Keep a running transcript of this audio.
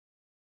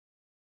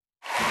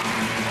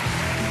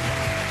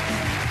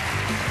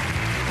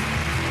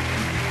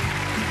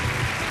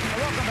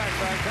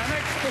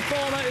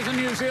performer is a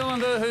New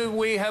Zealander who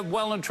we have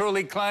well and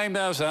truly claimed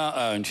as our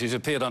own. She's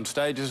appeared on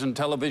stages and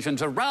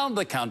televisions around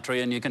the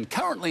country, and you can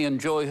currently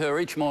enjoy her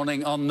each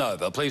morning on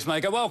Nova. Please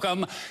make her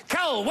welcome,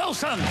 Cal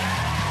Wilson.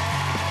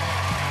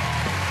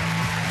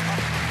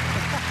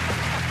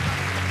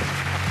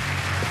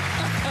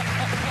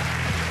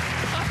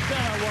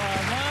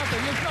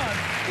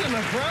 You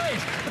look great.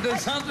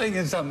 There's something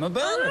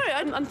about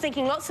it. I'm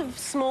thinking lots of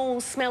small,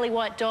 smelly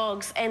white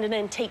dogs and an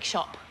antique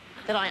shop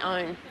that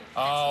I own.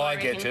 Oh, I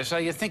get you. So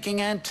you're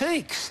thinking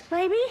antiques?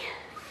 Maybe.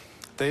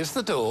 There's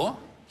the door.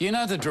 You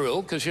know the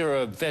drill, because you're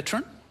a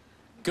veteran.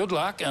 Good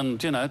luck,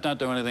 and, you know, don't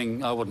do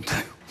anything I wouldn't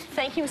do.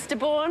 Thank you, Mr.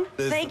 Bourne.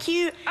 Thank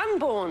you,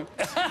 unborn.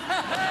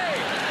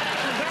 Hey!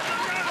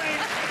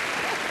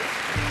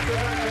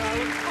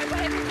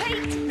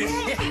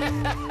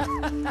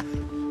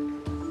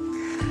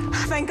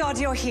 Thank God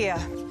you're here.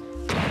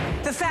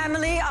 The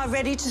family are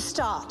ready to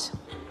start.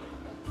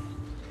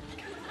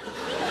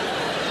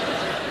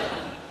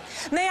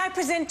 May I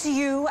present to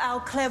you our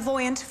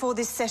clairvoyant for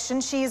this session.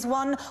 She is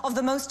one of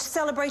the most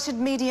celebrated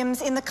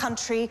mediums in the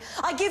country.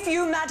 I give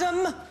you,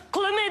 Madam...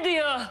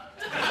 Chlamydia.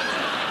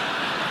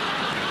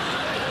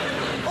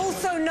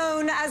 Also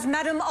known as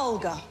Madam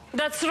Olga.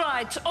 That's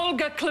right,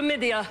 Olga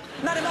Chlamydia.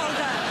 Madam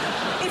Olga,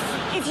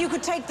 if you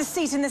could take the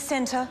seat in the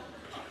centre.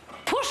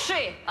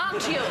 Pushy,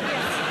 aren't you?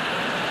 Yes.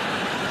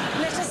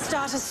 Let us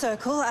start a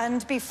circle,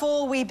 and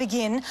before we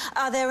begin,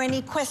 are there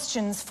any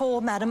questions for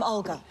Madam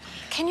Olga?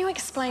 Can you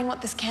explain what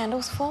this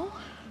candle's for?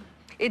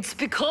 It's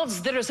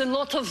because there is a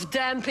lot of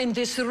damp in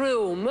this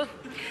room,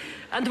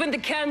 and when the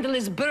candle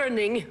is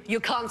burning, you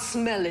can't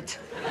smell it.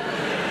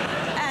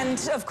 And,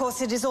 of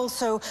course, it is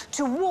also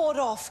to ward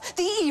off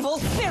the evil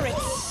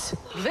spirits.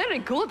 Very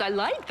good, I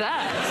like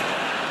that.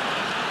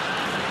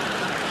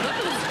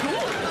 That was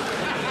good.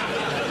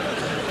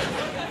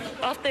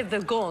 After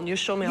they're gone, you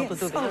show me how to do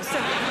this. Oh,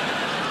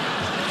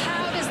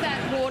 How does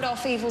that ward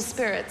off evil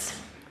spirits?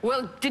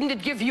 Well, didn't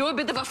it give you a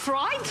bit of a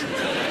fright?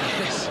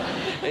 Yes.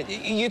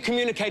 You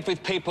communicate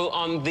with people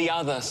on the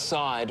other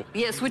side.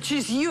 Yes, which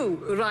is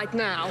you right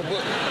now.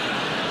 Well,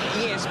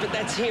 yes, but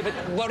that's here. But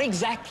what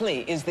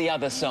exactly is the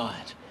other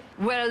side?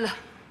 Well,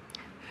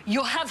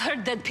 you have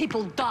heard dead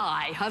people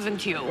die,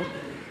 haven't you?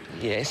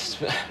 Yes.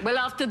 Well,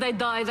 after they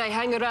die, they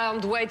hang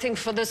around waiting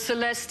for the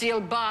celestial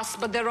bus,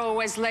 but they're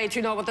always late.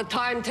 You know what the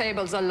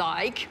timetables are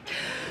like.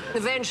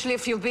 Eventually,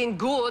 if you've been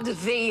good,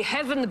 the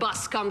heaven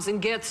bus comes and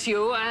gets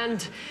you,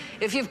 and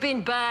if you've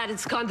been bad,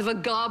 it's kind of a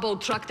garbo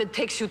truck that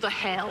takes you to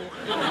hell.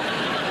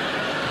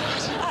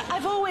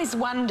 I've always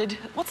wondered,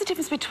 what's the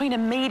difference between a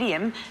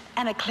medium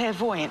and a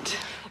clairvoyant?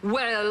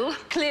 Well,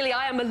 clearly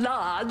I am a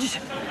large,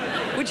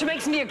 which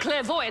makes me a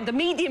clairvoyant. The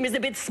medium is a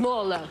bit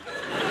smaller.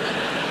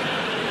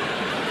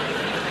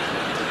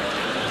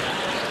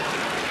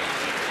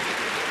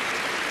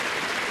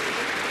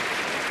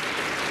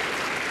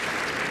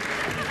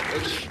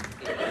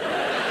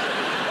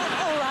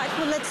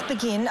 Let's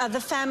begin. The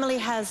family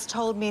has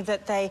told me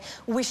that they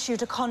wish you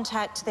to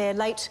contact their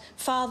late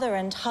father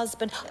and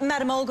husband.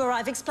 Madam Olga,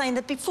 I've explained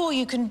that before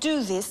you can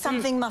do this,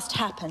 something must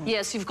happen.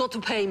 Yes, you've got to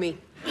pay me.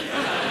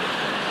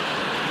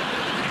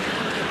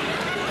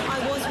 I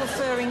was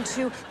referring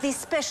to the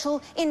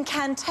special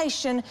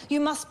incantation you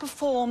must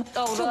perform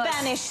to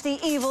banish the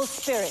evil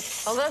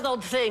spirits. Oh, that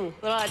old thing.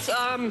 Right,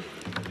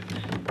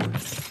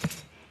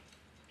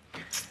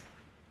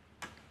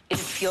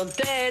 If you're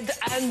dead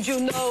and you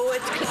know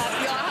it,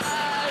 clap your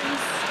hands.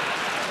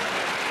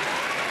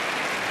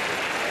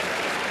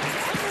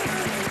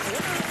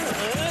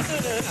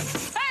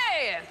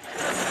 Hey!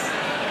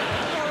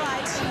 All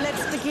right,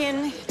 let's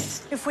begin.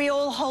 If we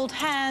all hold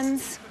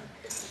hands.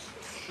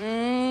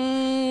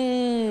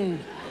 I'm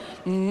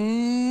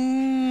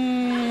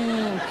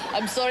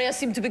sorry, I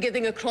seem to be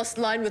getting a crossed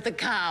line with the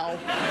cow.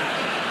 I've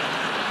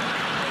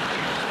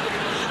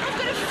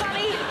got a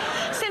funny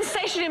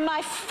sensation in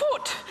my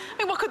foot. I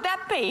mean, what could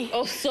that be?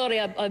 Oh, sorry,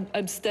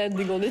 I'm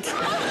standing on it.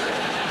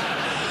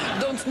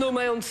 Don't know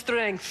my own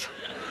strength.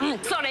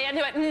 Sorry,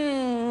 anyway.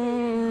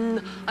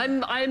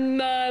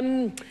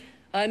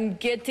 I'm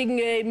getting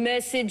a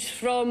message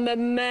from a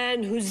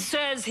man who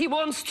says he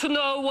wants to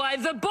know why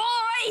the boy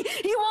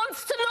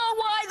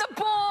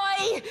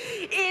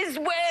is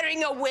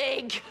wearing a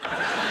wig.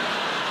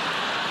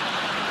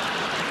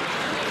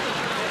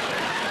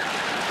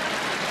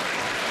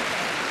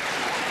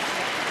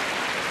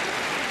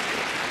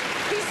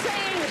 He's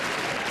saying,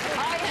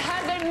 I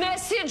have a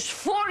message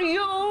for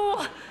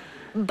you,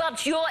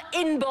 but your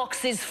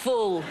inbox is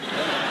full.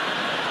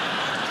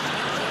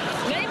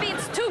 Maybe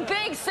it's too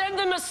big, send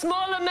him a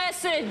smaller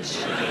message.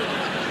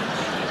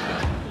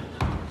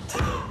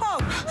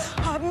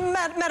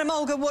 Madam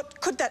Olga, what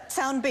could that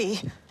sound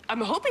be?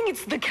 I'm hoping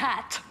it's the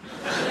cat.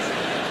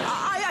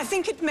 I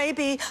think it may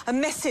be a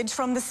message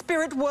from the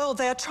spirit world.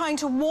 They are trying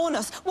to warn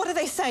us. What are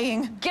they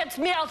saying? Get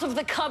me out of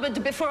the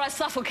cupboard before I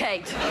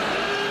suffocate.